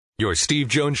Your Steve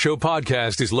Jones Show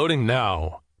podcast is loading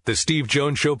now. The Steve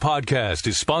Jones Show podcast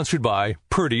is sponsored by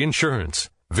Purdy Insurance.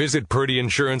 Visit Purdy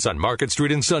Insurance on Market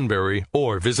Street in Sunbury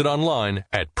or visit online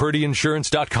at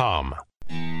purdyinsurance.com.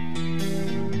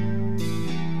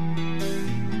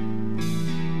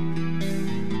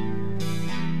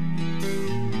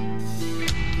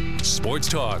 Sports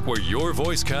talk where your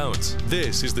voice counts.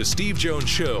 This is the Steve Jones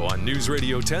Show on News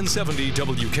Radio 1070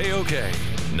 WKOK.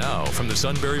 Now from the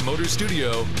Sunbury Motors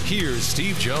Studio, here's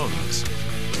Steve Jones.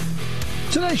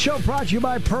 Today's show brought to you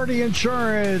by Purdy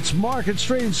Insurance. Market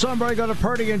Street in Sunbury. Go to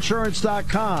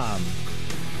purdyinsurance.com.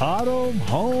 Auto,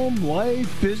 home,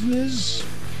 life, business,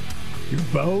 your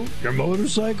boat, your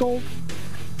motorcycle,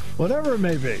 whatever it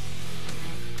may be.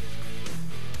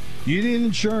 You need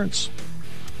insurance.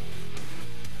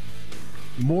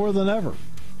 More than ever.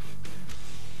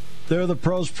 They're the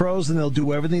pros, and they'll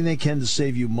do everything they can to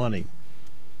save you money.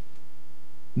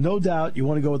 No doubt you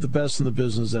want to go with the best in the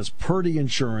business. That's Purdy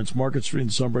Insurance. Market Street in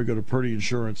Sunbury. Go to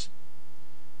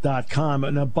purdyinsurance.com.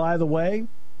 And now, by the way,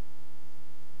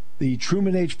 the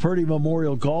Truman H. Purdy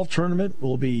Memorial Golf Tournament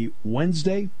will be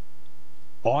Wednesday,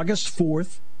 August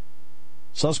 4th.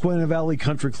 Susquehanna Valley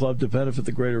Country Club to benefit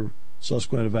the greater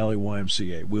Susquehanna Valley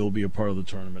YMCA. We'll be a part of the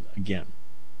tournament again.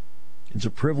 It's a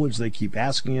privilege. They keep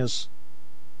asking us,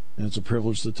 and it's a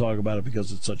privilege to talk about it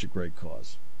because it's such a great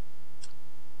cause.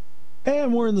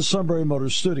 And we're in the Sunbury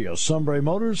Motors studio. Sunbury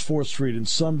Motors, 4th Street in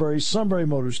Sunbury. Sunbury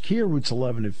Motors Kia, routes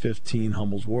 11 and 15,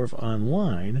 Hummel's Wharf.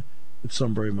 Online at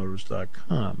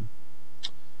sunburymotors.com.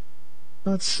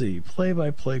 Let's see,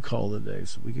 play-by-play call today.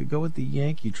 So we could go with the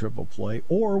Yankee triple play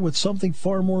or with something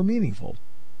far more meaningful.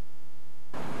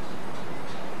 Another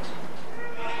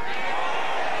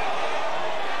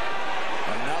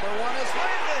one is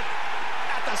landed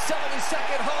at the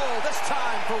 72nd hole, this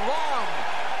time for Rahm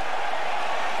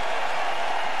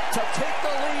to take the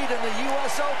lead in the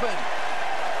U.S. Open.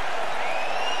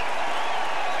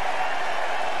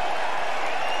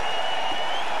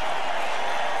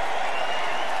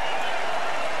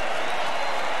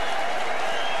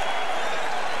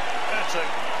 That's a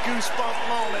goosebump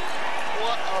moment.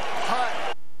 What a putt.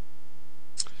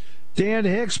 Dan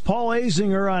Hicks, Paul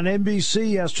Azinger on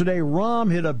NBC yesterday. Rahm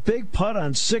hit a big putt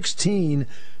on 16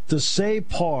 to save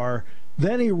par.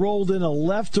 Then he rolled in a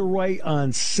left to right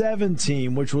on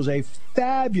 17, which was a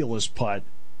fabulous putt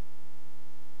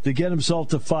to get himself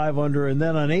to 5 under. And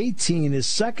then on 18, his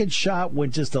second shot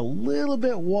went just a little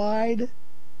bit wide,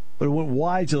 but it went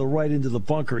wide to the right into the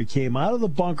bunker. He came out of the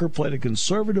bunker, played a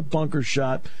conservative bunker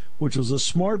shot, which was a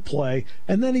smart play,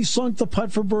 and then he sunk the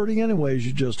putt for birdie anyway, as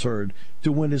you just heard,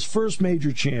 to win his first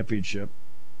major championship.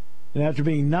 And after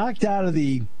being knocked out of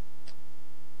the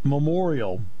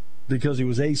Memorial because he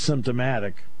was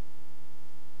asymptomatic,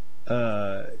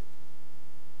 and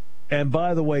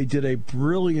by the way, did a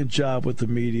brilliant job with the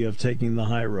media of taking the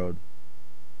high road.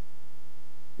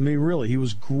 I mean, really, he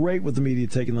was great with the media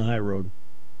taking the high road.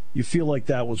 You feel like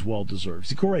that was well-deserved.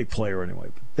 He's a great player anyway,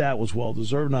 but that was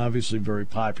well-deserved and obviously very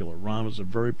popular. Rahm is a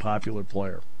very popular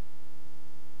player.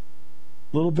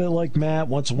 A little bit like Matt.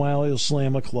 Once in a while he'll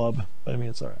slam a club. But, I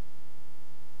mean, it's all right.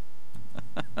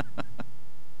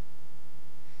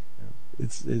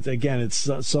 It's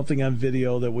something on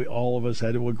video that we all of us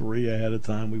had to agree ahead of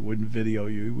time. We wouldn't video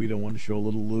you. We don't want to show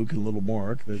little Luke and little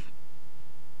Mark that,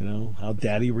 you know, how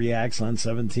Daddy reacts on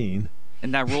 17.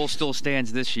 And that rule still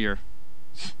stands this year.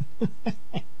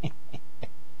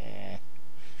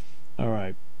 All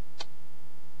right.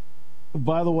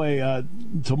 By the way,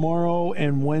 tomorrow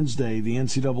and Wednesday, the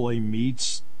NCAA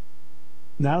meets.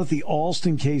 Now that the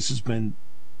Alston case has been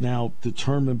now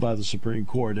determined by the Supreme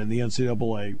Court, and the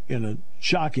NCAA, in a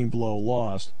shocking blow,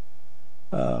 lost,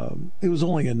 it was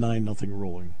only a 9-0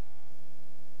 ruling.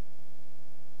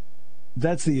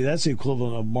 That's the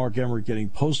equivalent of Mark Emmert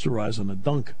getting posterized on a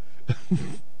dunk.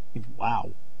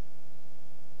 Wow.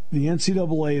 The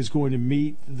NCAA is going to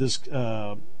meet, this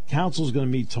council is going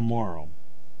to meet tomorrow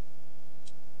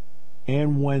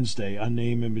and Wednesday on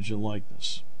name, image, and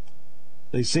likeness.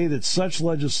 They say that such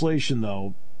legislation,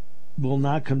 though, will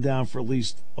not come down for at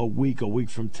least a week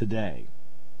from today.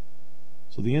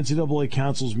 So the NCAA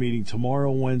council is meeting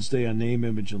tomorrow, Wednesday, on name,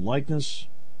 image, and likeness.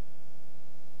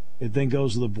 It then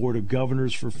goes to the Board of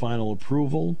Governors for final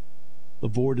approval. The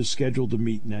board is scheduled to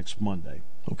meet next Monday.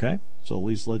 Okay? So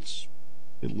let's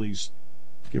at least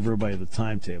give everybody the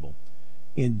timetable.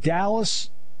 In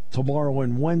Dallas, tomorrow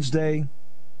and Wednesday,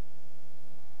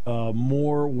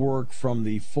 more work from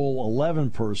the full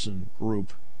 11-person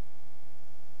group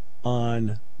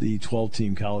on the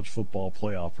 12-team college football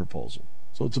playoff proposal.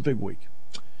 So it's a big week.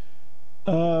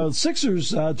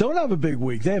 Sixers don't have a big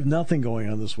week. They have nothing going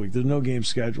on this week. There's no game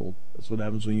scheduled. That's what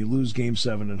happens when you lose Game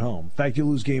 7 at home. In fact, you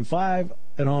lose Game 5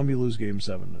 at home, you lose Game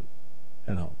 7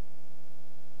 at home.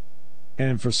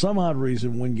 And for some odd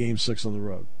reason, win Game 6 on the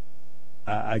road.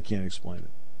 I can't explain it.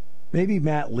 Maybe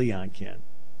Matt Leon can.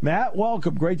 Matt,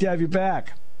 welcome. Great to have you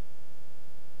back.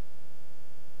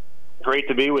 Great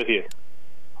to be with you.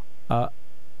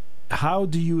 How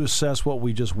do you assess what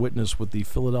we just witnessed with the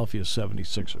Philadelphia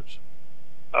 76ers?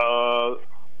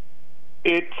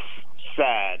 It's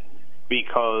sad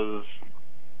because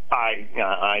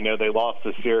I know they lost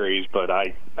the series, but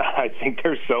I think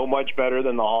they're so much better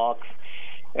than the Hawks,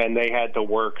 and they had to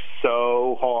work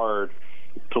so hard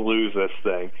to lose this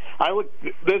thing.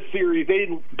 This series,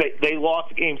 they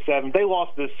lost Game 7. They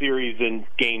lost this series in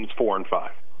Games 4 and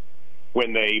 5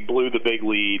 when they blew the big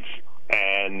leads,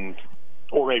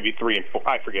 or maybe 3 and 4.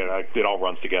 I forget. It all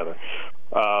runs together.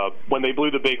 When they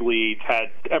blew the big leads, had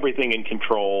everything in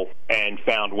control, and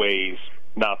found ways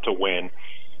not to win.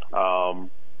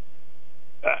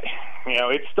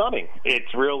 It's stunning.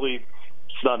 It's really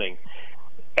stunning.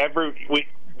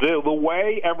 The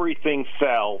way everything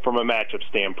fell from a matchup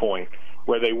standpoint,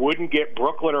 where they wouldn't get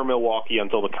Brooklyn or Milwaukee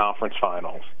until the conference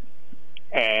finals,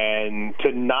 and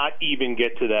to not even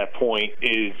get to that point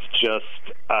is just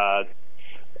a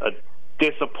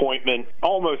disappointment,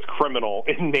 almost criminal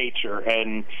in nature.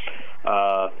 And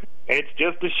it's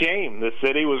just a shame. The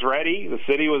city was ready. The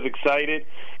city was excited.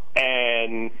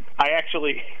 And I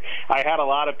had a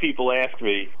lot of people ask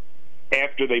me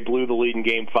after they blew the lead in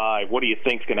Game 5, what do you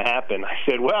think's going to happen? I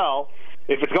said, well,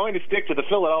 if it's going to stick to the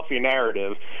Philadelphia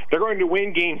narrative, they're going to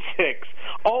win Game 6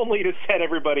 only to set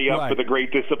everybody up for the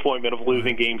great disappointment of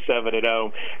losing Game 7 at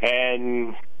home.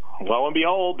 And lo and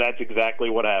behold, that's exactly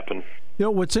what happened. You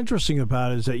know, what's interesting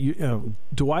about it is that,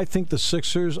 do I think the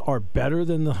Sixers are better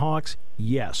than the Hawks?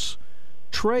 Yes.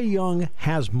 Trae Young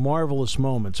has marvelous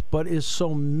moments, but is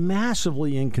so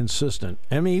massively inconsistent.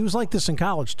 I mean, he was like this in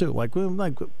college, too.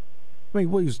 He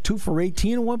was 2 for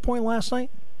 18 at one point last night?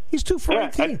 He's 2 for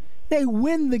 18. They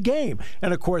win the game.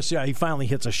 And, of course, he finally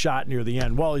hits a shot near the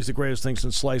end. Well, he's the greatest thing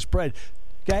since sliced bread.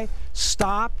 Okay?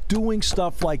 Stop doing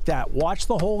stuff like that. Watch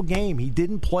the whole game. He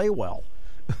didn't play well.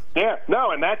 Yeah,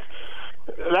 no, and that's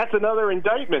another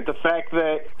indictment. The fact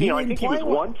that, I think he was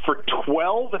 1 for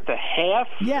 12 at the half.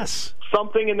 Yes.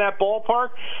 Something in that ballpark.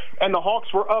 And the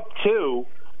Hawks were up 2.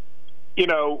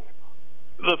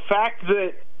 The fact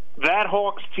that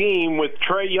Hawks team with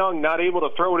Trae Young not able to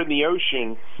throw it in the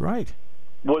ocean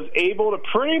was able to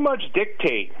pretty much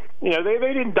dictate. They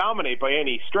didn't dominate by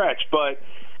any stretch, but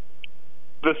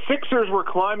the Sixers were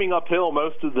climbing uphill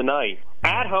most of the night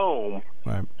at home.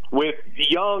 Right. With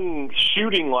Young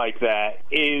shooting like that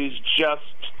is just,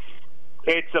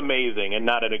 it's amazing, and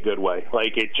not in a good way.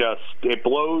 It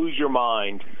blows your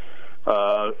mind.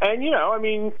 And,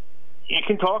 you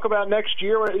can talk about next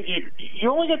year.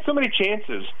 You only get so many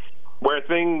chances where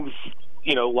things,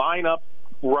 line up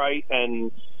right,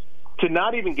 and to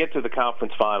not even get to the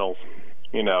conference finals,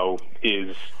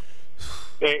 it's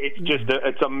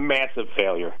a massive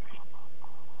failure.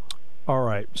 All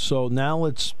right, so now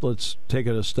let's take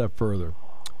it a step further.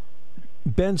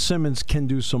 Ben Simmons can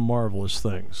do some marvelous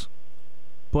things,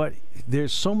 but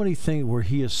there's so many things where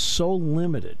he is so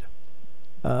limited.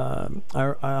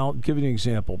 I'll give you an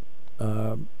example.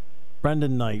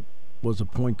 Brendan Knight was a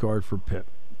point guard for Pitt.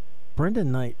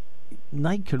 Brendan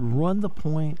Knight could run the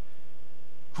point,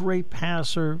 great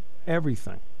passer,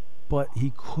 everything, but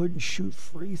he couldn't shoot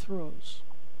free throws.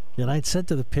 And I'd said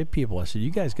to the Pitt people, I said,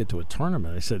 you guys get to a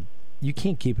tournament. I said, you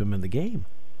can't keep him in the game.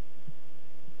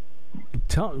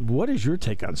 What is your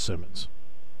take on Simmons?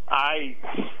 I've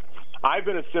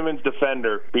been a Simmons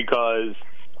defender because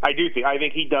I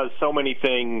think he does so many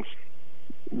things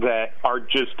that are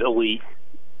just elite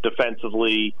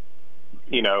defensively,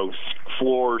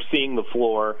 seeing the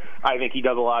floor. I think he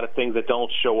does a lot of things that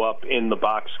don't show up in the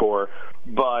box score,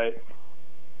 but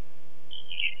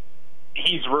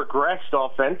he's regressed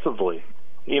offensively.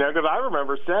 Because I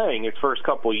remember saying his first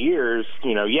couple of years,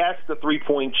 yes, the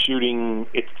 3-point shooting,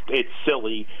 it's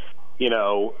silly.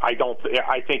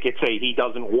 I think it's he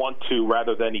doesn't want to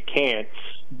rather than he can't.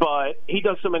 But he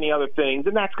does so many other things,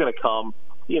 and that's going to come.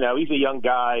 He's a young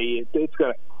guy. It's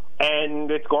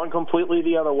gone completely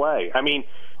the other way. I mean,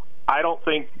 I don't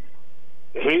think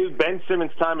his Ben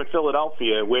Simmons time in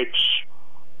Philadelphia, which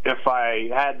if I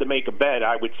had to make a bet,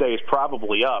 I would say is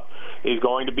probably up, is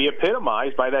going to be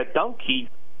epitomized by that dunk he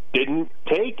didn't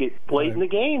take it late in the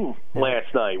game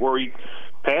last night, where he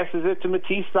passes it to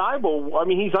Matisse Thybulle. I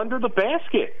mean, he's under the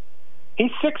basket.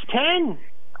 He's 6'10".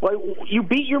 Like, you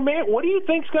beat your man. What do you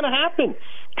think's going to happen?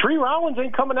 Tree Rollins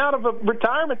ain't coming out of a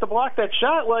retirement to block that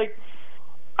shot. Like,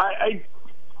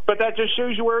 but that just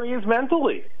shows you where he is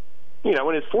mentally. In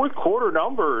his fourth quarter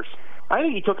numbers, I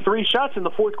think he took 3 shots in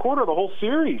the fourth quarter of the whole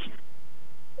series.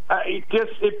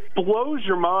 It blows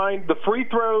your mind. The free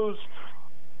throws,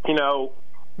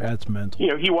 that's mental.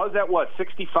 He was at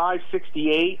 65,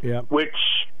 68, yep. Which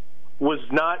was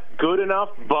not good enough,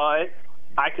 but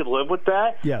I could live with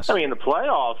that. Yes. I mean, in the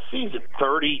playoffs, he's at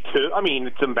 32. I mean,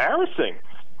 it's embarrassing.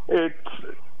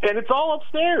 It's all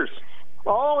upstairs,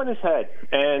 all in his head.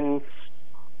 And,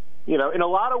 in a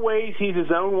lot of ways, he's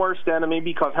his own worst enemy,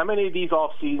 because how many of these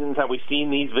off seasons have we seen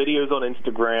these videos on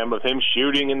Instagram of him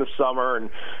shooting in the summer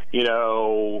and,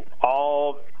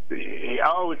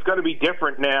 it's going to be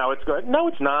different now. No,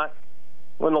 it's not.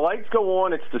 When the lights go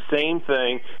on, it's the same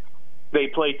thing. They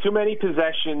play too many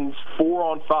possessions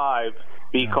 4-on-5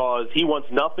 because he wants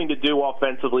nothing to do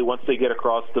offensively once they get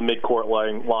across the midcourt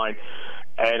line.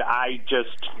 And I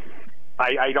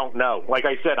don't know. Like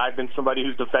I said, I've been somebody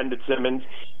who's defended Simmons,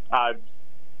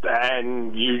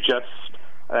 and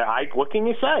what can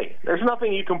you say? There's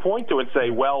nothing you can point to and say,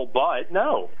 well, but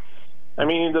no. I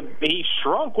mean, he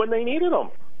shrunk when they needed him.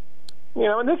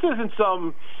 And this isn't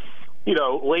some,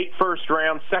 late first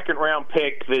round, second round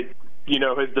pick that,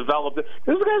 has developed. This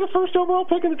guy's the first overall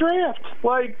pick in the draft.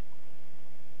 Like,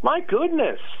 my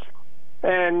goodness.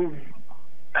 And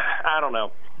I don't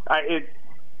know.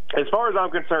 As far as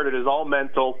I'm concerned, it is all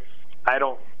mental.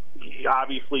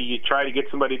 Obviously, you try to get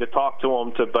somebody to talk to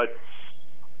him, but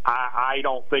I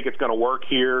don't think it's going to work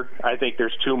here. I think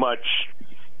there's too much.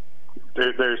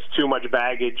 There's too much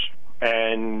baggage,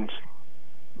 and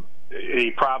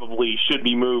he probably should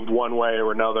be moved one way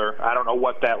or another. I don't know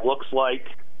what that looks like.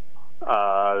 Like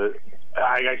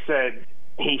I said,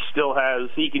 he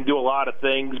can do a lot of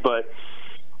things, but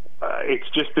it's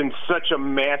just been such a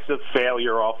massive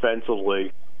failure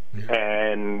offensively,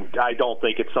 and I don't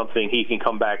think it's something he can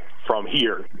come back from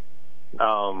here.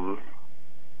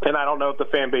 And I don't know if the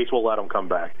fan base will let him come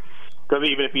back. Because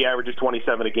even if he averages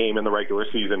 27 a game in the regular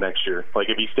season next year, like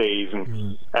if he stays,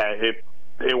 and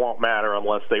it won't matter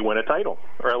unless they win a title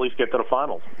or at least get to the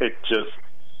finals. It just,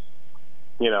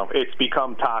 it's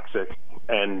become toxic,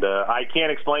 and I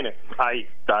can't explain it. I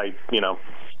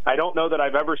don't know that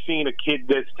I've ever seen a kid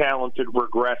this talented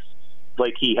regress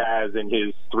like he has in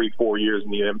his 3-4 years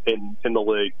in the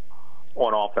league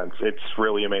on offense. It's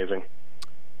really amazing.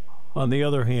 On the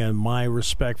other hand, my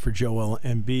respect for Joel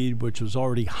Embiid, which was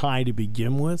already high to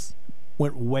begin with,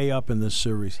 went way up in this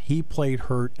series. He played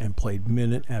hurt and played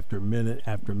minute after minute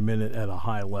after minute at a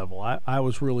high level. I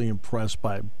was really impressed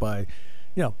by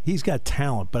he's got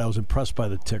talent, but I was impressed by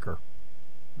the ticker.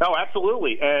 Oh,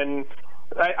 absolutely. And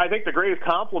I think the greatest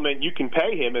compliment you can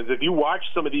pay him is if you watch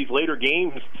some of these later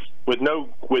games with no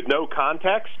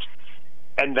context,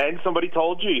 and then somebody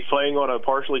told you he's playing on a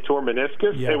partially torn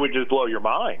meniscus, it would just blow your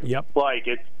mind. Yep. Like,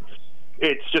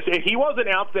 it's just, if he wasn't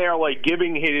out there, like,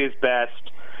 giving his best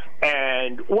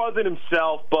and wasn't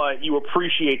himself, but you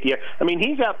appreciate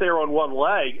he's out there on one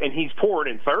leg, and he's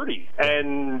pouring in 30,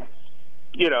 and,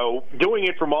 doing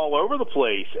it from all over the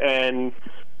place. And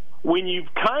when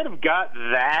you've kind of got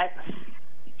that,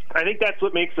 I think that's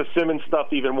what makes the Simmons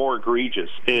stuff even more egregious,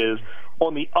 is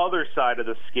on the other side of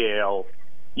the scale,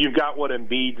 you've got what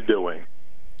Embiid's doing.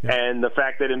 Yeah. And the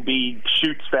fact that Embiid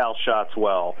shoots foul shots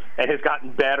well and has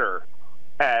gotten better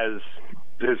as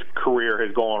his career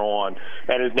has gone on,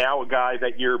 and is now a guy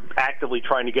that you're actively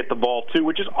trying to get the ball to,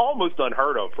 which is almost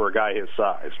unheard of for a guy his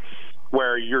size,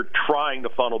 where you're trying to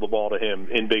funnel the ball to him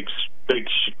in big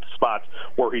spots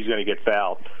where he's going to get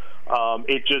fouled.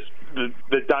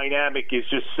 The dynamic is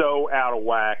just so out of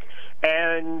whack.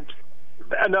 And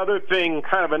another thing,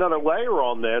 kind of another layer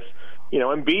on this,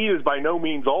 Embiid is by no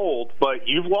means old, but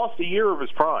you've lost a year of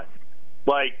his prime.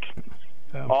 Like,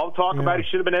 all the talk about he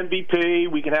should have been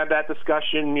MVP, we can have that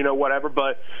discussion, whatever,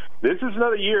 but this is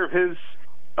another year of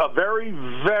a very,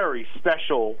 very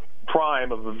special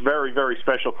prime of a very, very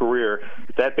special career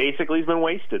that basically has been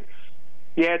wasted.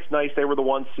 Yeah, it's nice they were the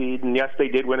 1 seed, and yes, they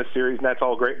did win a series, and that's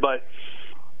all great, but,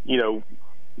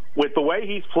 with the way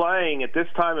he's playing at this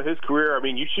time of his career,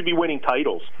 you should be winning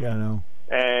titles. Yeah, I know.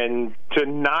 And to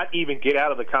not even get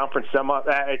out of the conference semi,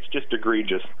 it's just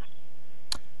egregious.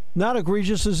 Not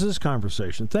egregious as this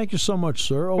conversation. Thank you so much,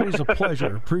 sir. Always a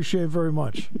pleasure. Appreciate it very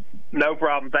much. No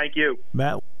problem. Thank you.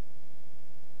 Matt.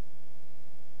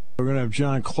 We're going to have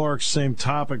John Clark, same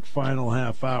topic, final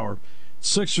half hour.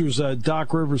 Sixers,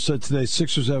 Doc Rivers said today,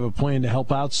 Sixers have a plan to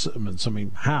help out Simmons.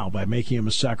 How? By making him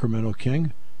a Sacramento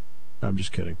King? I'm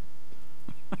just kidding.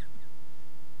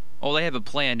 Oh, they have a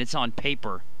plan. It's on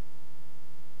paper.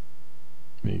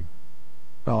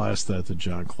 I'll ask that to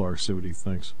John Clark, see what he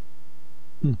thinks.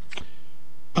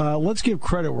 Let's give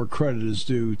credit where credit is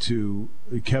due to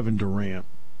Kevin Durant.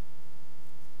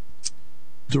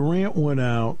 Durant went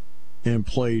out and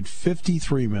played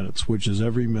 53 minutes, which is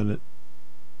every minute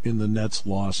in the Nets'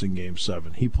 loss in Game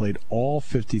 7. He played all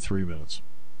 53 minutes.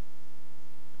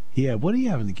 He had, what did he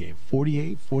have in the game?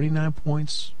 48, 49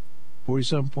 points,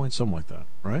 47 points, something like that,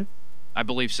 right? I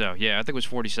believe so. Yeah, I think it was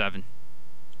 47.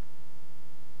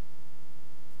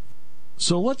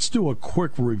 So let's do a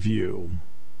quick review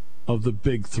of the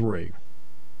big three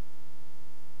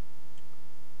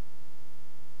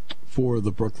for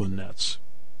the Brooklyn Nets.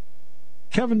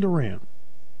 Kevin Durant,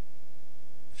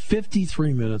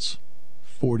 53 minutes,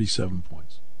 47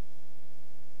 points.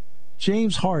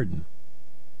 James Harden,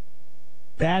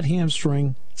 bad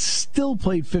hamstring, still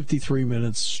played 53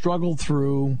 minutes, struggled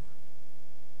through,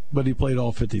 but he played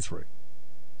all 53.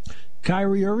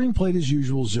 Kyrie Irving played his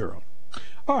usual 0.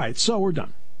 All right, so we're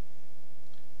done.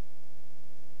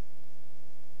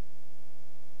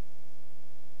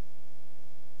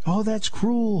 Oh, that's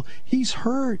cruel. He's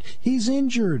hurt. He's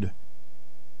injured.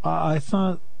 I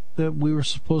thought that we were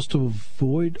supposed to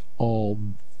avoid all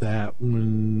that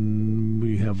when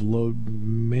we have load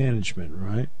management,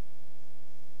 right?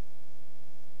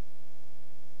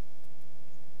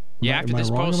 Yeah, after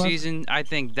this postseason, I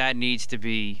think that needs to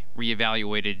be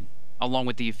reevaluated along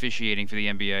with the officiating for the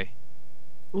NBA.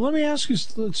 Well, let me ask you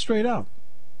straight out.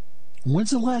 When's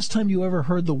the last time you ever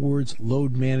heard the words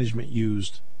load management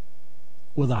used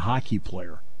with a hockey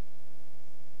player?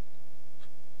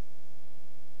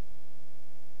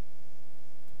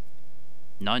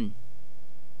 None.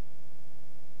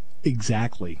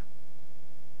 Exactly.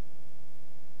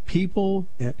 People,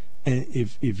 and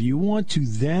if you want to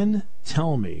then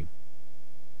tell me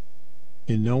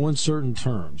in no uncertain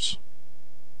terms,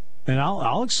 and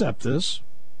I'll accept this,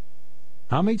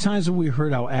 how many times have we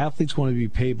heard how athletes want to be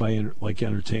paid by like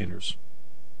entertainers,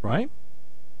 right?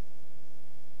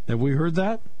 Have we heard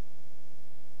that?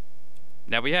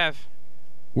 That we have.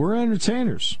 We're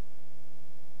entertainers.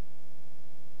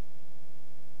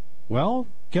 Well,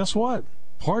 guess what?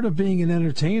 Part of being an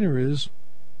entertainer is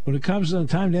when it comes to the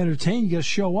time to entertain, you got to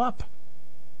show up.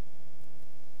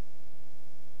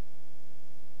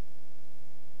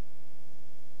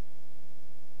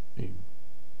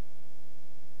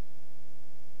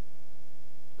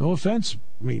 No offense.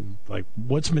 I mean, like,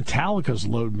 what's Metallica's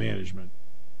load management?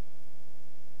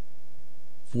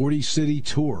 40-city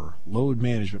tour, load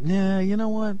management. Nah, you know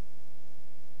what?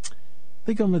 I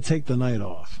think I'm going to take the night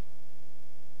off.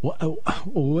 What? Oh,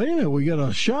 wait a minute, we got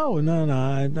a show. No,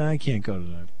 I can't go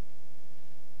tonight.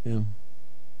 Yeah,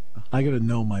 I got to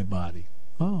know my body.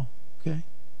 Oh, okay.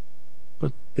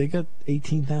 But they got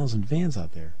 18,000 fans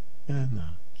out there. Yeah, no,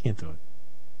 can't do it.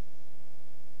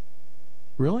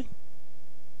 Really?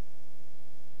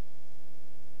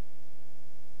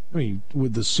 I mean,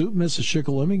 would the Suit miss a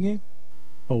Shikellamy game?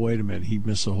 Oh, wait a minute. He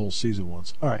missed the whole season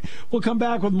once. All right. We'll come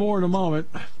back with more in a moment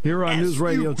here on News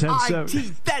Radio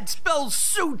 1070. That spells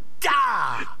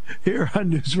Suta! Here on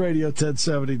News Radio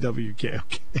 1070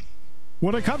 WKOK.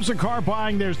 When it comes to car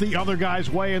buying, there's the other guy's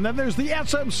way, and then there's the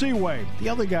SMC way. The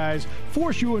other guys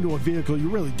force you into a vehicle you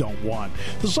really don't want.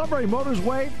 The Sunbury Motors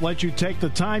way lets you take the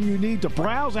time you need to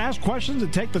browse, ask questions,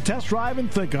 and take the test drive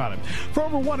and think on it. For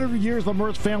over 100 years, the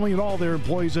Mertz family and all their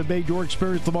employees have made your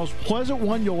experience the most pleasant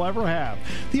one you'll ever have.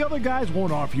 The other guys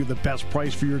won't offer you the best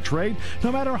price for your trade,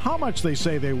 no matter how much they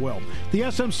say they will. The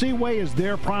SMC way is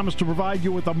their promise to provide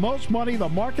you with the most money the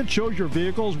market shows your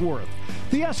vehicle is worth.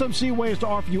 The SMC way is to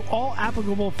offer you all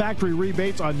applicable factory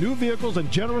rebates on new vehicles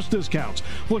and generous discounts.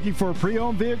 Looking for a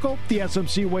pre-owned vehicle? The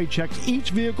SMC way checks each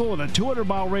vehicle in a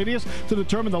 200-mile radius to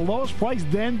determine the lowest price,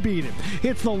 then beat it.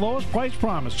 It's the lowest price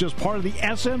promise, just part of the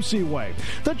SMC way.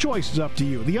 The choice is up to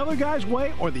you, the other guy's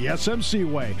way or the SMC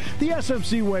way. The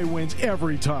SMC way wins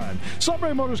every time.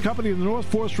 Sunbury Motors Company in the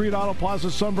North 4th Street Auto Plaza,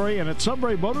 Sunbury, and at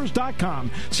sunburymotors.com.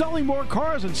 Selling more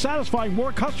cars and satisfying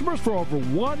more customers for over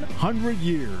 100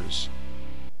 years.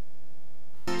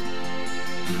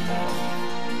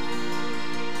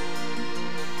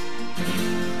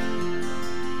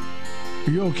 Are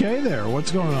you okay there?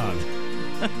 What's going on?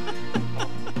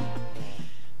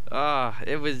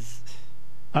 It was.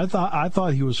 I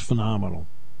thought he was phenomenal.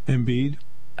 Embiid.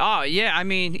 Oh yeah, I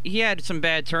mean he had some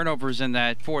bad turnovers in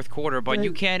that fourth quarter, but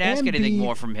you can't ask anything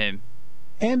more from him.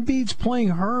 Embiid's playing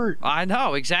hurt. I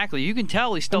know exactly. You can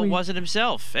tell he still wasn't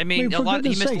himself. I mean, he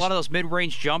missed a lot of those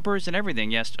mid-range jumpers and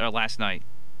everything last night.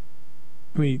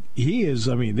 I mean, he is.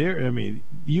 I mean,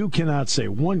 you cannot say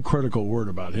one critical word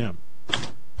about him.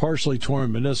 partially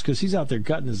torn meniscus. He's out there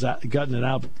gutting it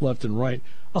out left and right.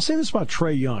 I'll say this about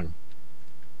Trae Young.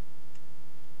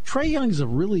 Trae Young is a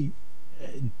really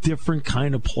different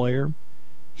kind of player.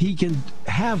 He can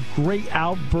have great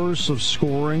outbursts of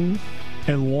scoring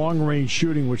and long-range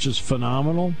shooting, which is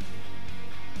phenomenal.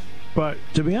 But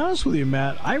to be honest with you,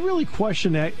 Matt, I really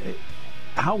question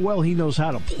how well he knows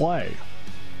how to play.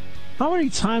 How many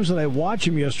times did I watch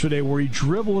him yesterday where he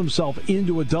dribbled himself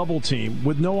into a double team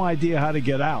with no idea how to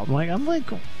get out? I'm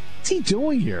like, what's he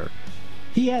doing here?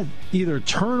 He had either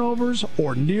turnovers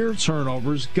or near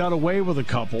turnovers, got away with a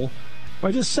couple.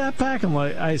 I just sat back and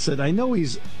I said, I know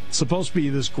he's supposed to be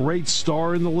this great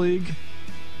star in the league,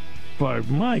 but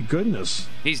my goodness.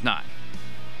 He's not.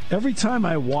 Every time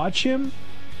I watch him,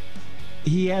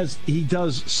 he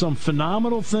does some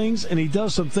phenomenal things, and he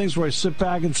does some things where I sit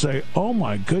back and say, oh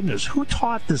my goodness, who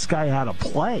taught this guy how to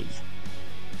play?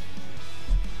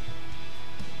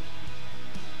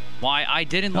 Why I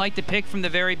didn't like the pick from the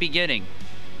very beginning.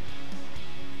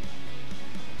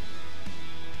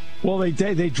 Well, they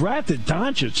drafted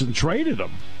Doncic and traded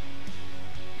him.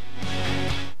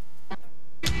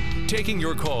 Taking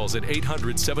your calls at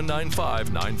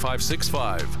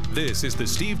 800-795-9565. This is the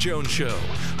Steve Jones Show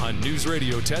on News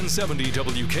Radio 1070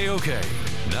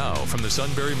 WKOK. Now from the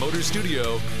Sunbury Motors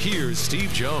Studio, here's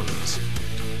Steve Jones.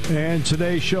 And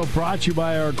today's show brought to you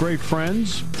by our great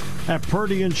friends at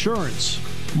Purdy Insurance.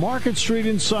 Market Street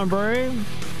in Sunbury.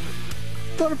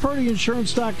 Go to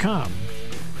purdyinsurance.com.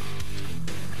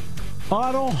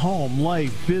 Auto, home,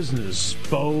 life, business,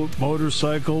 boat,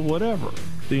 motorcycle, whatever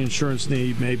the insurance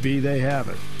need may be, they have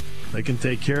it. They can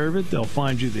take care of it. They'll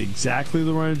find you exactly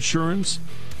the right insurance.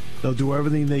 They'll do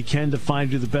everything they can to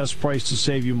find you the best price to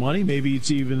save you money. Maybe it's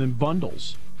even in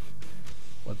bundles.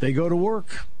 But they go to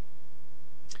work.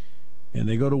 And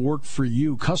they go to work for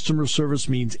you. Customer service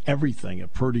means everything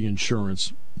at Purdy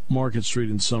Insurance. Market Street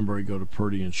in Sunbury. Go to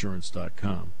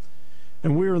purdyinsurance.com.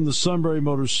 And we're in the Sunbury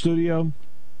Motors studio.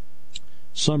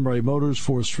 Sunbury Motors,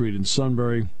 4th Street in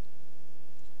Sunbury.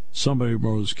 Sunbury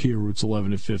Motors, Kia, routes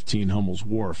 11 and 15, Hummel's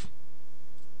Wharf.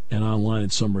 And online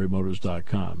at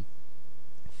sunburymotors.com.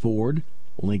 Ford,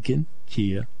 Lincoln,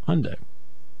 Kia, Hyundai.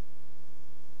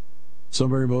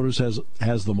 Sunbury Motors has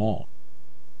them all.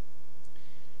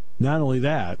 Not only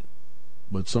that,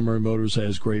 but Sunbury Motors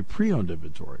has great pre-owned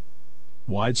inventory.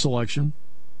 Wide selection,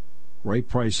 great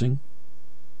pricing,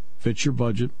 fits your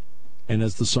budget, and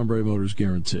has the Sunbury Motors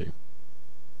guarantee.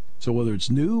 So whether it's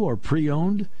new or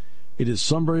pre-owned, it is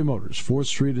Sunbury Motors, 4th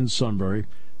Street in Sunbury.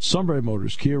 Sunbury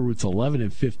Motors, Kia, routes 11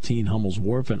 and 15, Hummel's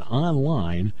Wharf, and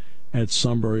online at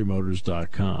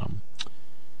sunburymotors.com.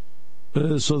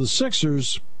 So the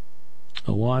Sixers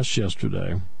lost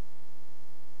yesterday,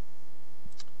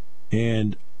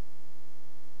 and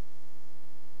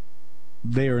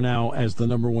they are now, as the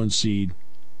number 1 seed,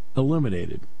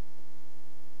 eliminated.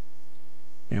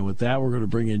 And with that, we're going to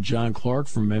bring in John Clark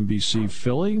from NBC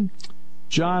Philly.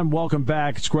 John, welcome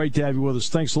back. It's great to have you with us.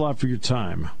 Thanks a lot for your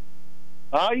time.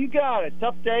 You got it.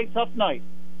 Tough day, tough night.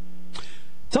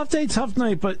 Tough day, tough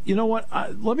night. But you know what?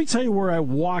 Let me tell you where I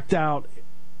walked out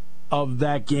of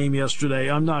that game yesterday.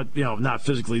 I'm not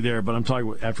physically there, but I'm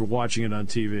talking after watching it on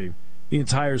TV. The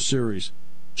entire series.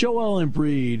 Joel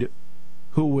Embiid,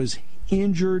 who was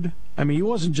injured. I mean, he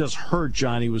wasn't just hurt,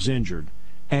 John. He was injured.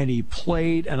 And he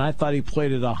played, and I thought he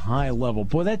played at a high level.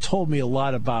 Boy, that told me a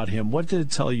lot about him. What did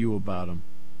it tell you about him?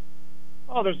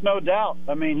 Oh, there's no doubt.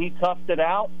 I mean, he toughed it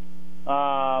out.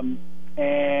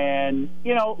 And,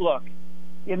 look,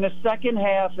 in the second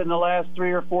half, in the last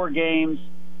 3 or 4 games,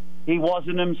 he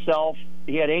wasn't himself.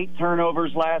 He had 8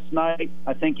 turnovers last night.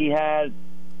 I think he had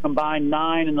combined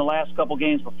 9 in the last couple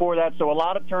games before that. So a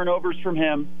lot of turnovers from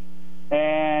him.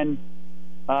 And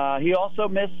he also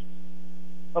missed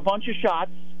a bunch of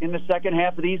shots in the second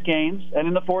half of these games and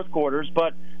in the fourth quarters.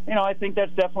 But, I think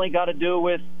that's definitely got to do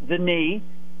with the knee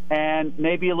and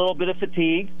maybe a little bit of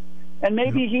fatigue. And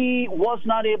maybe he was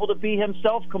not able to be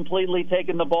himself completely,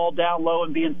 taking the ball down low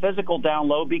and being physical down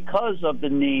low because of the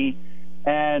knee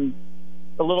and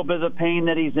a little bit of the pain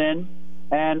that he's in.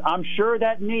 And I'm sure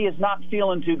that knee is not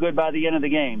feeling too good by the end of the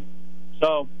game.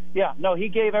 So, he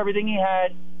gave everything he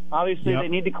had. Obviously, They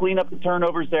need to clean up the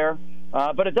turnovers there.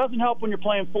 But it doesn't help when you're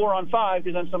playing 4-on-5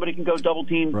 because then somebody can go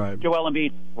double-team Joel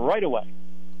Embiid right away.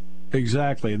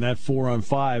 Exactly, and that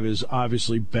 4-on-5 is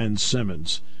obviously Ben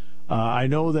Simmons. I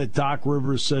know that Doc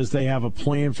Rivers says they have a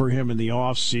plan for him in the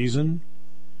off-season.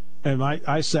 And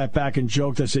I sat back and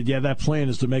joked. I said, that plan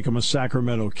is to make him a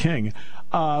Sacramento King.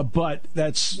 But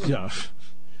that's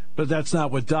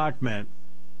not what Doc meant.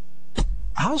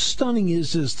 How stunning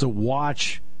is this to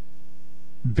watch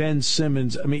Ben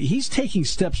Simmons. I mean, he's taking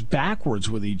steps backwards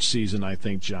with each season, I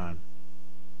think, John.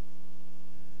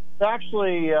 It's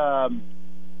actually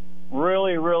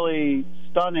really, really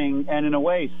stunning and, in a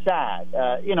way, sad.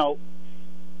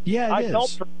 Yeah,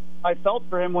 I felt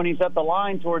for him when he's at the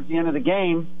line towards the end of the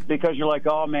game, because you're like,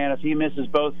 oh, man, if he misses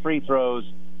both free throws,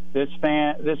 this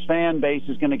fan base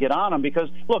is going to get on him. Because,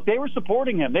 look, they were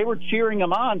supporting him. They were cheering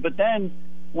him on. But then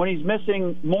when he's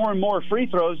missing more and more free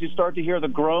throws, you start to hear the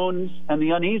groans and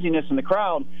the uneasiness in the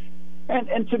crowd.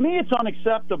 And to me, it's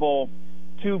unacceptable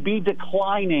to be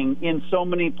declining in so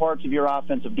many parts of your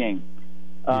offensive game.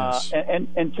 Yes.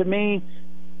 And to me,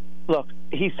 look,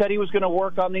 he said he was going to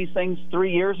work on these things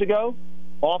 3 years ago,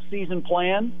 off-season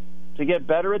plan to get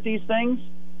better at these things,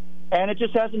 and it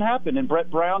just hasn't happened. And Brett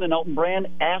Brown and Elton Brand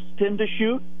asked him to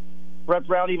shoot. Brett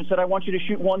Brown even said, I want you to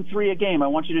shoot 1-3 a game. I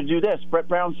want you to do this. Brett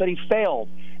Brown said he failed.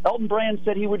 Elton Brand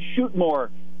said he would shoot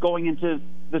more going into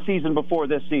the season before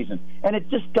this season. And it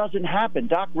just doesn't happen.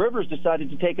 Doc Rivers decided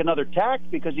to take another tack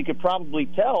because he could probably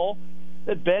tell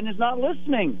that Ben is not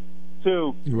listening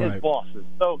to his bosses.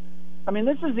 So, I mean,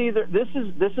 this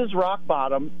is rock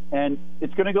bottom, and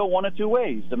it's going to go one of two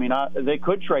ways. I mean, they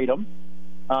could trade him,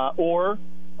 or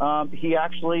he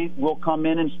actually will come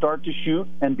in and start to shoot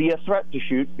and be a threat to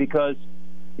shoot, because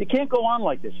you can't go on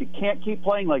like this. You can't keep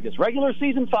playing like this. Regular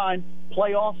season, fine.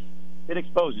 Playoffs, it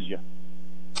exposes you.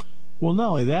 Well, not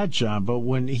only that, John, but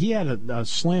when he had a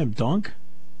slam dunk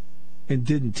and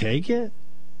didn't take it,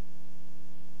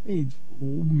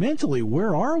 mentally,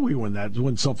 where are we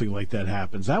when something like that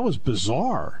happens? That was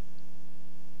bizarre.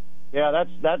 Yeah,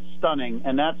 that's stunning,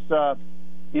 and that's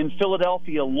in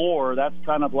Philadelphia lore. That's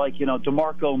kind of like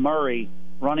DeMarco Murray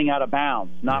running out of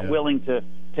bounds, not willing to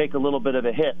take a little bit of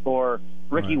a hit, or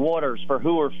Ricky Waters for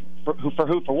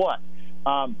what.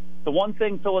 The one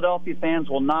thing Philadelphia fans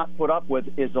will not put up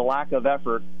with is the lack of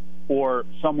effort, or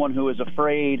someone who is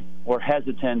afraid or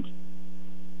hesitant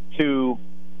to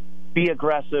be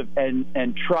aggressive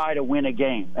and try to win a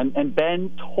game. And Ben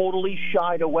totally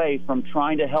shied away from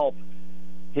trying to help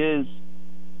his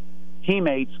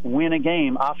teammates win a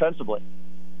game offensively.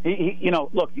 He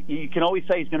look, you can always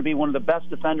say he's going to be one of the best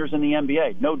defenders in the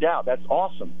NBA, no doubt. That's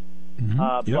awesome.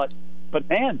 Mm-hmm. But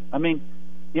man, I mean,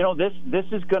 this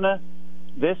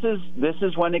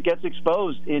is when it gets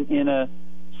exposed in a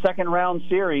second round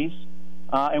series,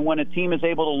 and when a team is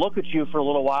able to look at you for a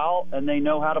little while and they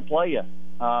know how to play you.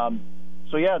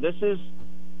 So yeah, this is.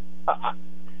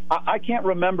 I can't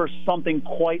remember something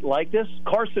quite like this.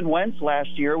 Carson Wentz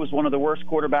last year was one of the worst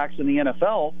quarterbacks in the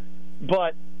NFL,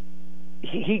 but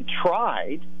he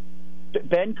tried.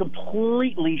 Ben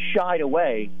completely shied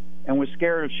away and was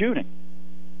scared of shooting.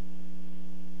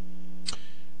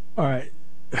 All right.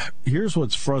 Here's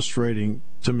what's frustrating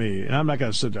to me, and I'm not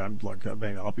going to sit down. Look,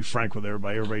 I'll be frank with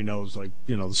everybody. Everybody knows,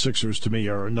 the Sixers to me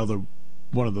are another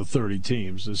one of the 30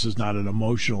 teams. This is not an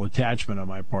emotional attachment on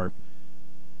my part.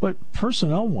 But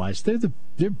personnel-wise,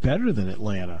 they're better than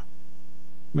Atlanta.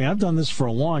 I mean, I've done this for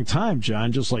a long time,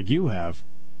 John, just like you have.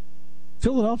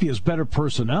 Philadelphia has better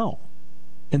personnel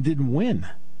and didn't win.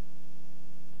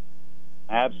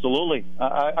 Absolutely.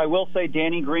 I will say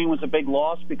Danny Green was a big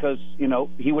loss because,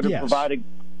 he would have provided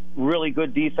really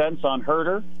good defense on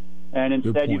Herter. And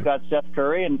instead you've got Seth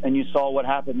Curry, and you saw what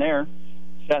happened there.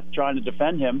 Seth trying to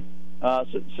defend him.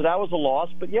 So that was a loss.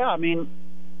 But, yeah, I mean,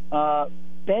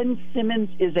 Ben Simmons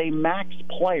is a max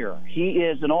player. He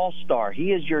is an all-star.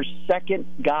 He is your second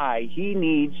guy. He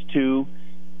needs to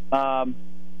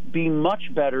be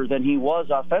much better than he was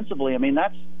offensively. I mean,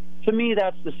 to me,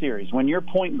 that's the series. When your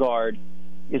point guard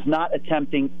is not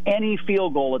attempting any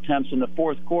field goal attempts in the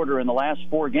fourth quarter in the last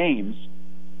 4 games,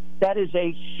 that is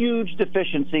a huge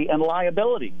deficiency and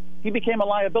liability. He became a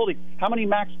liability. How many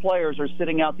max players are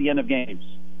sitting out the end of games?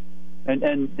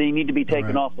 And they need to be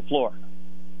taken off the floor.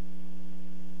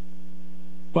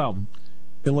 Well,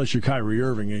 unless you're Kyrie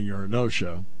Irving and you're a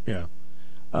no-show. Yeah.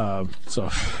 So.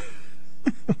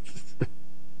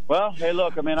 Well, hey,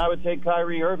 look, I mean, I would take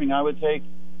Kyrie Irving. I would take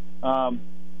I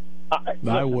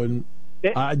wouldn't.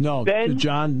 No, Ben,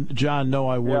 John, no,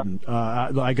 I wouldn't.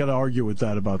 Yeah. I got to argue with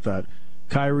that about that.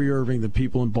 Kyrie Irving, the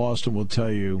people in Boston will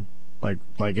tell you, like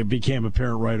it became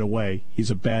apparent right away, he's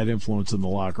a bad influence in the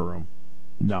locker room.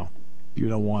 No, you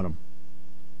don't want him.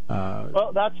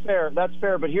 Well, that's fair. That's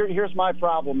fair. But here's my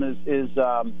problem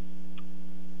and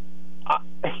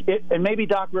maybe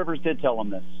Doc Rivers did tell him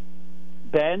this.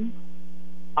 Ben,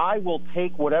 I will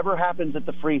take whatever happens at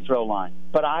the free throw line,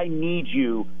 but I need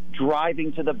you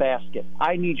driving to the basket.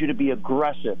 I need you to be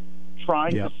aggressive,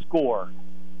 trying to score.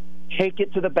 Take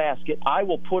it to the basket. I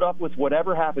will put up with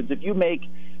whatever happens. If you make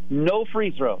no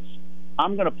free throws,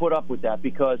 I'm going to put up with that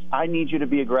because I need you to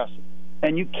be aggressive.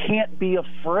 And you can't be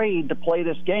afraid to play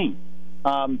this game.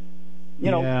 Ben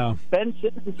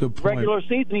Simmons, regular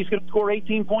season, he's going to score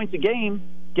 18 points a game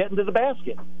getting to the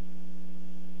basket.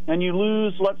 And you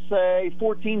lose, let's say,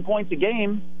 14 points a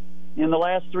game in the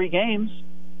last 3 games.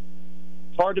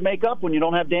 It's hard to make up when you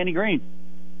don't have Danny Green.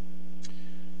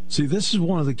 See, this is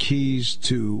one of the keys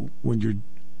to when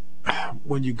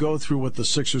you go through what the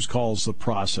Sixers calls the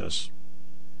process.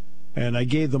 And I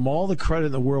gave them all the credit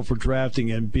in the world for drafting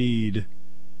Embiid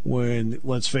when,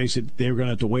 let's face it, they were going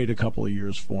to have to wait a couple of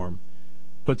years for him.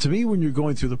 But to me, when you're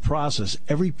going through the process,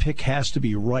 every pick has to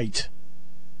be right.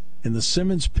 And the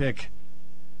Simmons pick,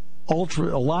 a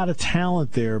lot of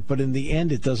talent there, but in the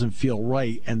end it doesn't feel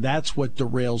right. And that's what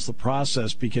derails the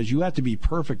process because you have to be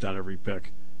perfect on every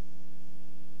pick.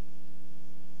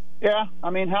 Yeah, I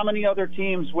mean, how many other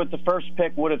teams with the first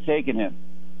pick would have taken him?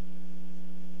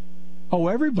 Oh,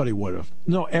 everybody would have.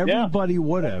 No, everybody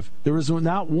would have. There was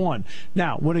not one.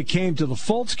 Now, when it came to the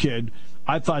Fultz kid,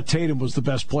 I thought Tatum was the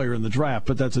best player in the draft,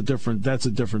 but that's a different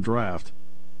draft.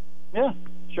 Yeah,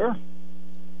 sure.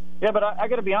 Yeah, but I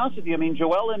got to be honest with you. I mean,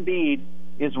 Joel Embiid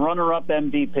is runner-up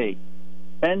MVP.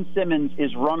 Ben Simmons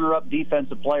is runner-up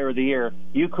Defensive Player of the Year.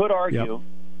 You could argue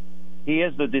he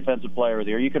is the Defensive Player of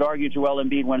the Year. You could argue Joel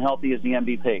Embiid, when healthy, is the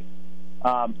MVP.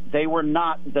 They were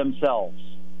not themselves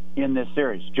in this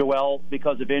series. Joel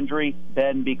because of injury,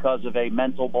 Ben because of a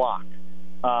mental block.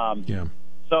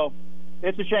 So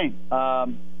it's a shame.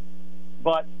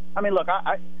 But I mean, look,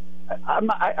 I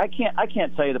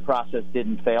can't say the process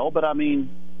didn't fail, but I mean,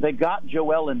 they got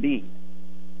Joel Embiid,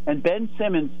 and Ben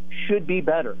Simmons should be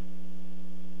better.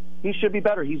 He should be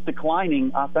better. He's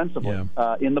declining offensively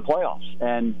in the playoffs,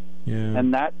 and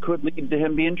that could lead to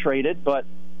him being traded. But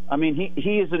I mean,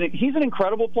 he's an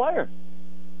incredible player.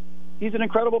 He's an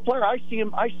incredible player. I see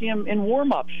him in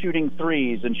warm-up shooting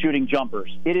threes and shooting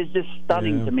jumpers. It is just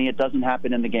stunning to me. It doesn't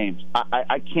happen in the games.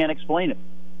 I can't explain it.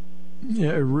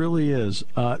 Yeah, it really is.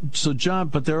 So, John,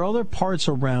 but there are other parts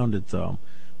around it, though.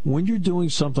 When you're doing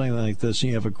something like this and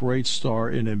you have a great star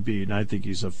in Embiid, and I think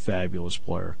he's a fabulous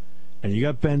player, and you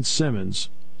got Ben Simmons,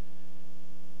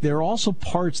 there are also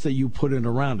parts that you put in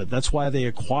around it. That's why they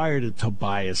acquired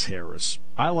Tobias Harris.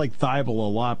 I like Thibault a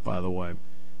lot, by the way.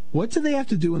 What do they have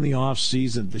to do in the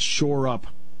offseason to shore up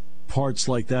parts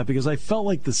like that? Because I felt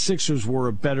like the Sixers were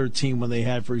a better team when they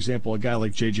had, for example, a guy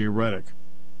like J.J. Redick.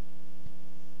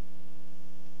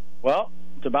 Well,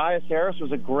 Tobias Harris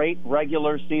was a great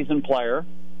regular season player.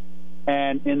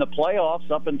 And in the playoffs,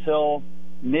 up until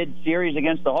mid-series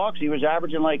against the Hawks, he was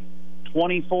averaging like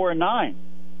 24 and 9.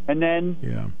 And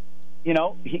then,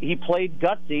 he played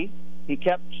gutsy. He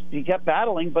kept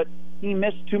battling, but he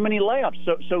missed too many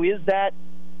layups. So is that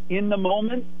in the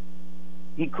moment?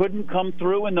 He couldn't come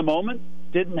through in the moment.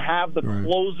 Didn't have the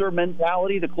closer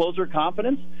mentality, the closer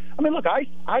confidence. I mean, look, I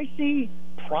see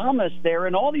promise there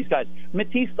in all these guys.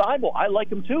 Matisse Thybulle, I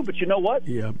like him too, but you know what?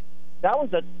 Yeah. That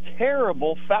was a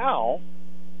terrible foul.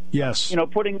 Yes.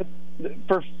 Putting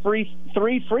for 3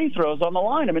 free throws on the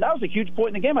line. I mean, that was a huge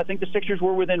point in the game. I think the Sixers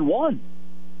were within 1.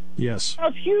 Yes.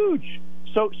 That was huge.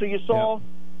 So you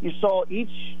saw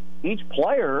each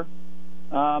player,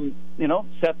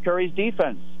 Seth Curry's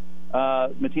defense,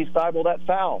 Matisse Thybulle, that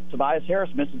foul, Tobias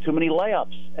Harris missing too many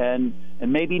layups, and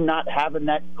maybe not having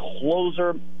that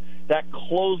closer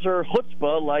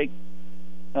chutzpah like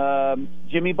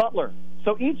Jimmy Butler.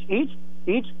 So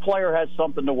each player has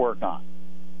something to work on.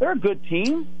 They're a good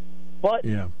team, but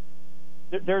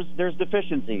there's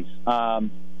deficiencies.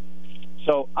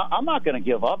 So I'm not going to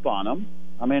give up on them.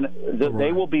 I mean,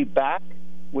 they will be back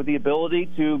with the ability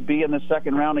to be in the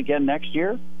second round again next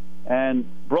year. And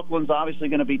Brooklyn's obviously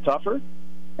going to be tougher.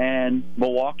 And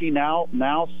Milwaukee now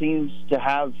seems to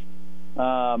have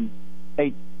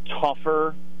a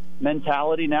tougher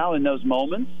mentality now in those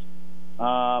moments.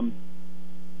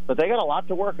 But they got a lot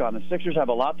to work on. The Sixers have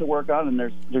a lot to work on, and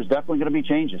there's definitely going to be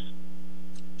changes.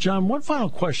 John, one final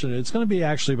question. It's going to be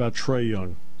actually about Trae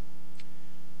Young.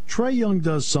 Trae Young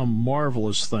does some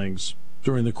marvelous things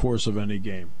during the course of any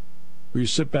game, where you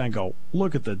sit back and go,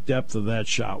 look at the depth of that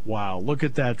shot. Wow. Look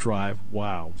at that drive.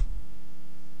 Wow.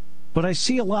 But I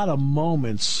see a lot of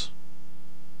moments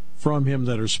from him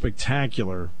that are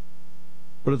spectacular.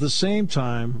 But at the same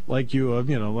time, like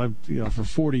for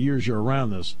 40 years you're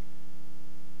around this,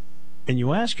 and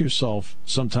you ask yourself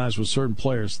sometimes with certain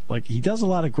players, like, he does a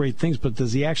lot of great things, but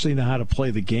does he actually know how to play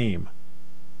the game?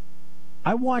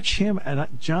 I watch him, and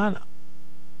John,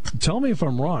 tell me if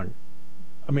I'm wrong.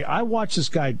 I mean, I watch this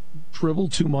guy dribble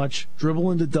too much,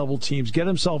 dribble into double teams, get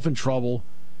himself in trouble,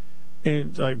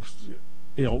 and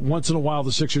once in a while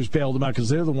the Sixers bailed him out because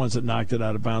they're the ones that knocked it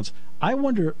out of bounds. I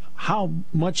wonder how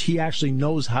much he actually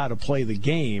knows how to play the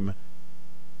game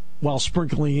while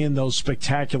sprinkling in those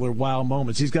spectacular wow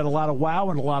moments. He's got a lot of wow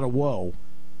and a lot of whoa.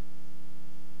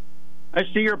 I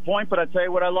see your point, but I tell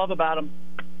you what I love about him.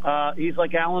 He's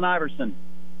like Allen Iverson.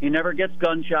 He never gets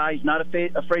gun shy. He's not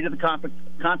afraid of the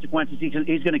consequences. He's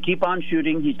going to keep on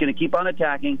shooting. He's going to keep on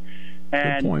attacking.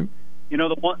 And good point.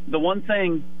 The one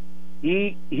thing,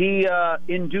 he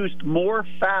induced more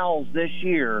fouls this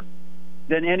year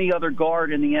than any other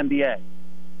guard in the NBA.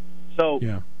 So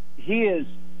he is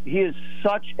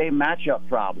such a matchup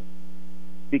problem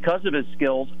because of his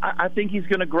skills. I think he's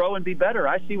going to grow and be better.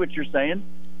 I see what you're saying,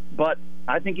 but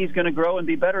I think he's going to grow and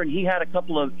be better. And he had a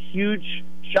couple of huge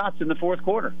shots in the fourth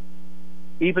quarter,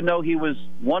 even though he was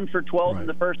 1 for 12 in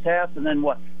the first half, and then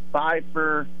 5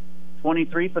 for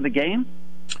 23 for the game.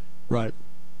 Right.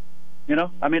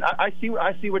 I mean, I see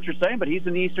what you're saying, but he's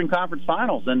in the Eastern Conference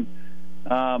Finals and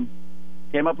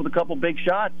came up with a couple big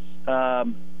shots. I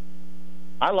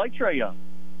like Trae Young.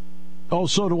 Oh,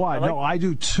 so do I. No, I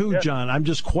do too, John. I'm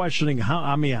just questioning how.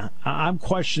 I mean, I'm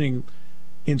questioning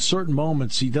in certain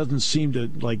moments he doesn't seem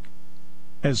to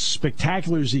as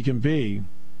spectacular as he can be.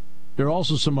 There are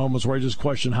also some moments where I just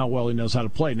question how well he knows how to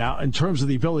play. Now, in terms of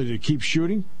the ability to keep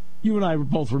shooting, you and I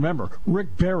both remember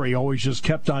Rick Barry always just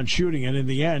kept on shooting, and in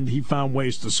the end, he found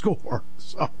ways to score.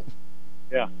 So,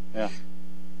 yeah.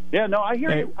 No, I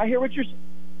hear you. I hear what you're saying,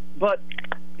 but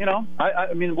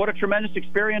I mean, what a tremendous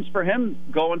experience for him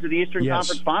going to the Eastern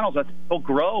Conference Finals. I think he'll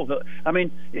grow. I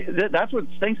mean, that's what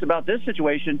stinks about this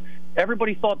situation.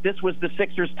 Everybody thought this was the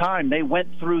Sixers' time. They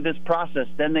went through this process.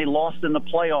 Then they lost in the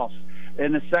playoffs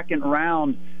in the second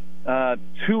round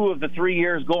 2 of the 3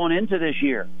 years going into this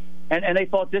year. And they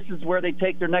thought this is where they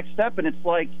take their next step. And it's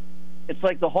like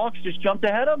the Hawks just jumped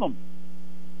ahead of them.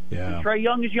 Yeah. And Trae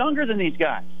Young is younger than these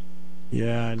guys.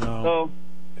 Yeah, I know. So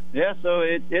this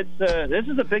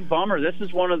is a big bummer. This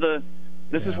is one of the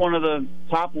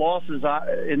top losses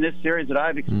in this series that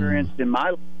I've experienced in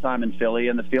my time in Philly,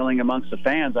 and the feeling amongst the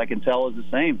fans, I can tell, is the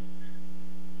same.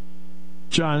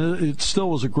 John, it still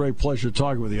was a great pleasure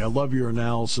talking with you. I love your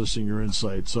analysis and your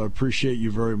insight, so I appreciate you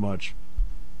very much.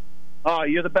 Oh,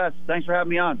 you're the best. Thanks for having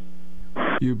me on.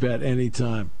 You bet,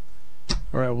 anytime.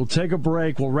 All right, we'll take a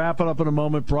break. We'll wrap it up in a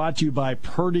moment. Brought to you by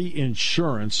Purdy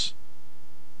Insurance.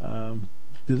 Does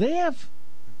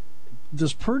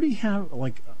Purdy have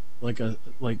like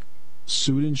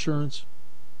suit insurance?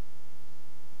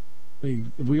 I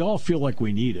mean, we all feel like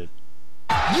we need it.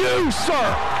 You, sir,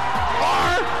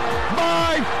 are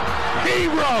my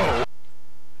hero.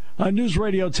 On News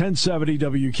Radio 1070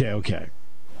 WKOK.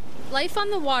 Life on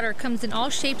the water comes in all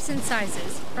shapes and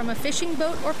sizes. From a fishing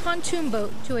boat or pontoon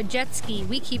boat to a jet ski,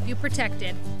 we keep you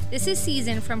protected. This is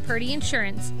Season from Purdy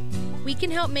Insurance. We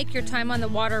can help make your time on the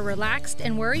water relaxed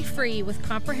and worry-free with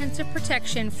comprehensive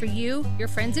protection for you, your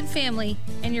friends and family,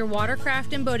 and your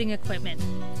watercraft and boating equipment.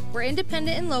 We're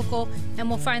independent and local, and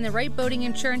we'll find the right boating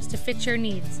insurance to fit your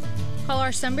needs. Call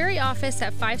our Sunbury office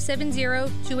at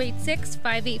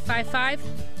 570-286-5855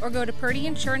 or go to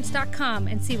purdyinsurance.com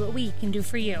and see what we can do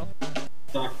for you.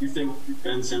 Doc, do you think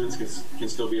Ben Simmons can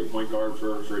still be a point guard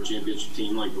for a championship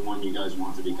team like the one you guys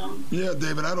want to become? Yeah,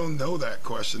 David, I don't know that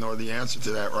question or the answer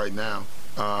to that right now.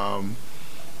 So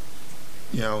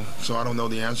I don't know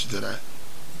the answer to that.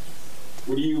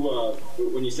 What do you,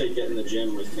 when you say get in the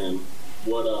gym with him,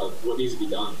 what needs to be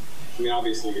done? I mean,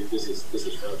 obviously, this is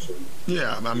structure.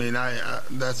 Yeah, I mean,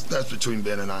 that's between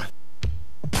Ben and I.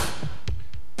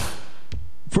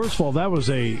 First of all, that was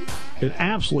an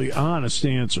absolutely honest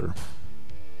answer.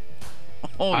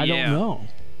 I don't know.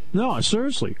 No,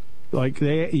 seriously. Like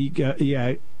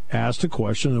he asked a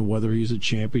question of whether he's a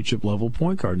championship level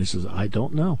point guard, and he says, "I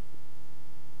don't know."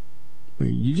 I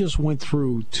mean, you just went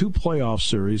through 2 playoff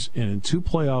series, and in 2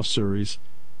 playoff series,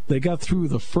 they got through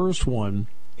the first one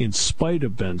in spite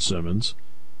of Ben Simmons,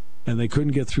 and they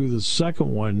couldn't get through the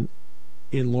second one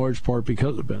in large part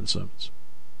because of Ben Simmons.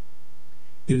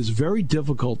 It is very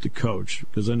difficult to coach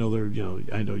because I know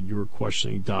I know you were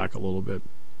questioning Doc a little bit.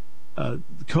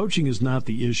 Coaching is not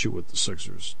the issue with the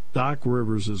Sixers. Doc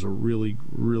Rivers is a really,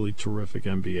 really terrific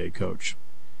NBA coach.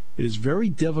 It is very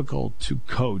difficult to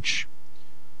coach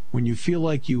when you feel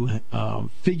like you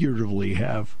figuratively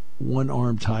have one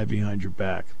arm tied behind your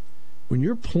back. When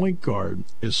your point guard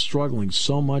is struggling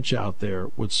so much out there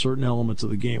with certain elements of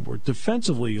the game, where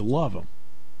defensively you love him.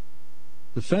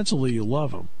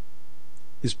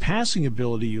 His passing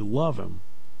ability, you love him.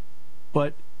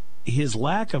 But his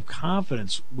lack of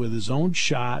confidence with his own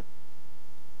shot,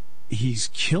 he's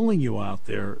killing you out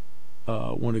there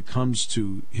when it comes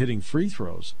to hitting free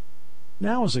throws.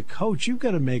 Now, as a coach, you've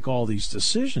got to make all these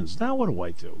decisions. Now, what do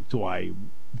I do? Do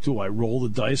I roll the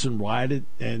dice and ride it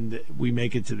and we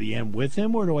make it to the end with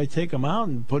him, or do I take him out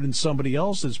and put in somebody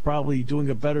else that's probably doing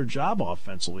a better job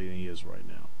offensively than he is right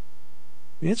now?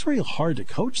 I mean, it's really hard to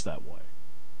coach that way.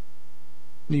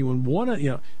 I mean,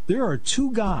 when there are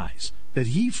two guys that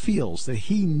he feels that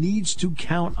he needs to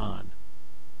count on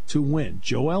to win.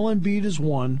 Joel Embiid is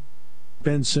one,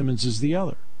 Ben Simmons is the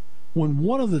other. When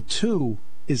one of the two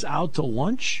is out to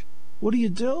lunch, what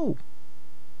do?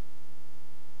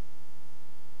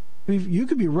 I mean, you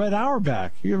could be Red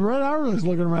Auerbach. Red Auerbach's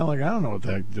looking around like, I don't know what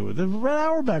the heck to do with it. Red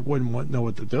Auerbach wouldn't know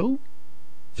what to do.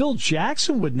 Phil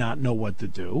Jackson would not know what to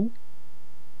do.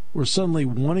 Where suddenly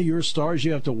one of your stars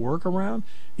you have to work around.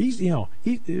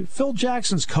 Phil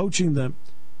Jackson's coaching the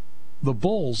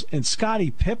Bulls, and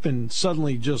Scottie Pippen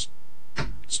suddenly just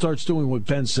starts doing what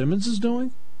Ben Simmons is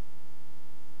doing.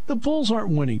 The Bulls aren't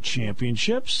winning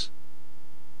championships.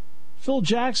 Phil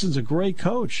Jackson's a great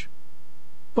coach.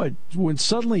 But when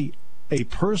suddenly a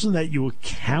person that you would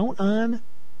count on,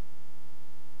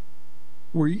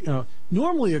 where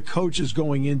normally a coach is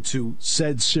going into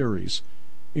said series,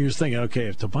 and you're thinking, okay,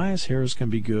 if Tobias Harris can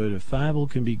be good, if Thibault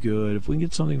can be good, if we can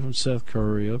get something from Seth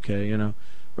Curry, okay,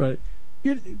 right?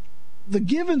 The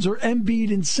givens are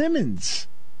Embiid and Simmons.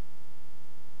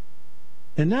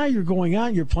 And now you're going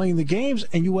out, you're playing the games,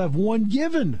 and you have one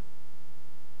given.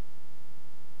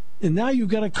 And now you've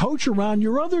got to coach around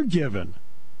your other given.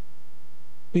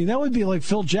 I mean, that would be like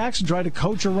Phil Jackson trying to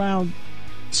coach around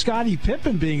Scottie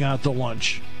Pippen being out to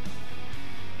lunch.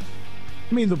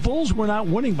 I mean, the Bulls were not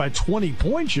winning by 20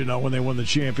 points, when they won the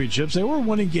championships. They were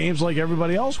winning games like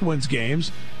everybody else wins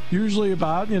games, usually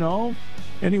about,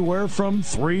 anywhere from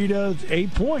 3 to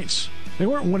 8 points. They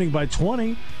weren't winning by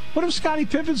 20. What if Scottie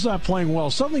Pippen's not playing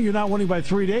well? Suddenly you're not winning by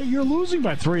 3 to 8, you're losing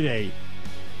by 3 to 8.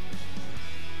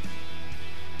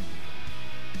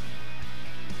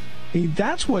 I mean,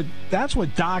 that's what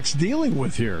Doc's dealing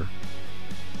with here.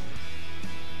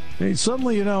 I mean,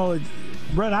 suddenly,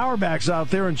 Red Auerbach's out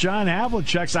there and John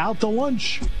Havlicek's out to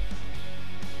lunch.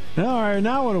 All right,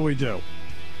 now what do we do?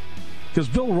 Because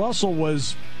Bill Russell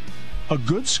was a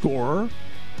good scorer.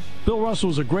 Bill Russell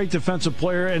was a great defensive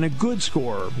player and a good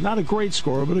scorer. Not a great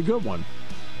scorer, but a good one.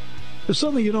 If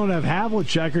suddenly you don't have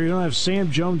Havlicek or you don't have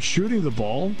Sam Jones shooting the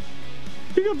ball,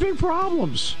 you got big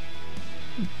problems.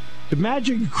 If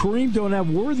Magic and Kareem don't have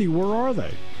Worthy, where are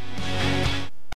they?